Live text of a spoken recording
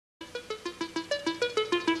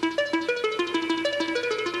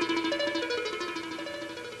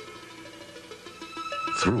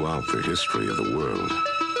Throughout the history of the world,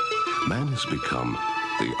 man has become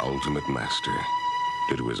the ultimate master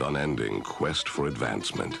due to his unending quest for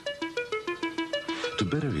advancement. To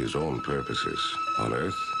better his own purposes on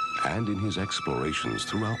Earth and in his explorations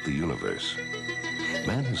throughout the universe,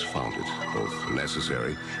 man has found it both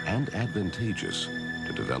necessary and advantageous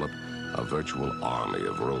to develop a virtual army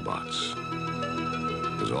of robots.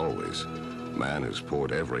 As always, man has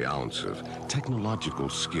poured every ounce of technological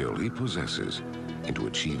skill he possesses into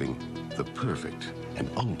achieving the perfect and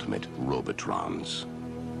ultimate robotrons,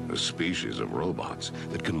 a species of robots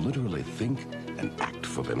that can literally think and act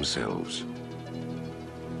for themselves.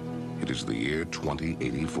 It is the year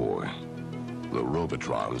 2084. The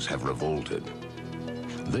robotrons have revolted.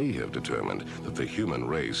 They have determined that the human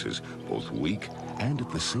race is both weak and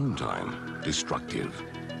at the same time destructive.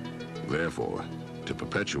 Therefore, to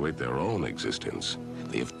perpetuate their own existence,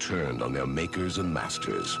 they have turned on their makers and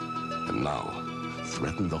masters, and now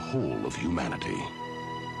threaten the whole of humanity.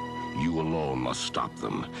 You alone must stop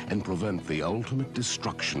them and prevent the ultimate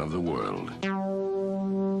destruction of the world.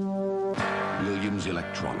 Williams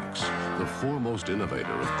Electronics, the foremost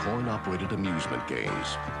innovator of coin-operated amusement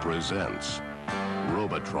games, presents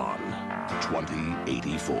Robotron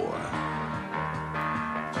 2084.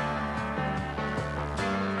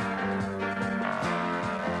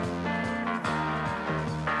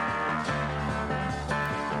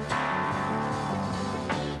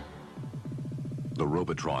 The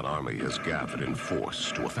Robotron army has gathered in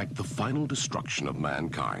force to effect the final destruction of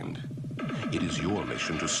mankind. It is your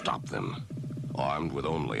mission to stop them. Armed with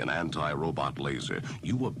only an anti-robot laser,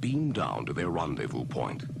 you are beamed down to their rendezvous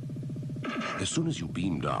point. As soon as you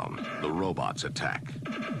beam down, the robots attack.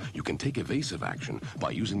 You can take evasive action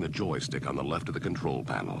by using the joystick on the left of the control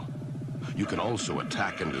panel. You can also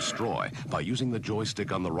attack and destroy by using the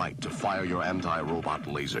joystick on the right to fire your anti-robot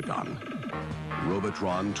laser gun.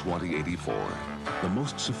 Robotron 2084, the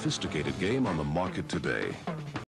most sophisticated game on the market today.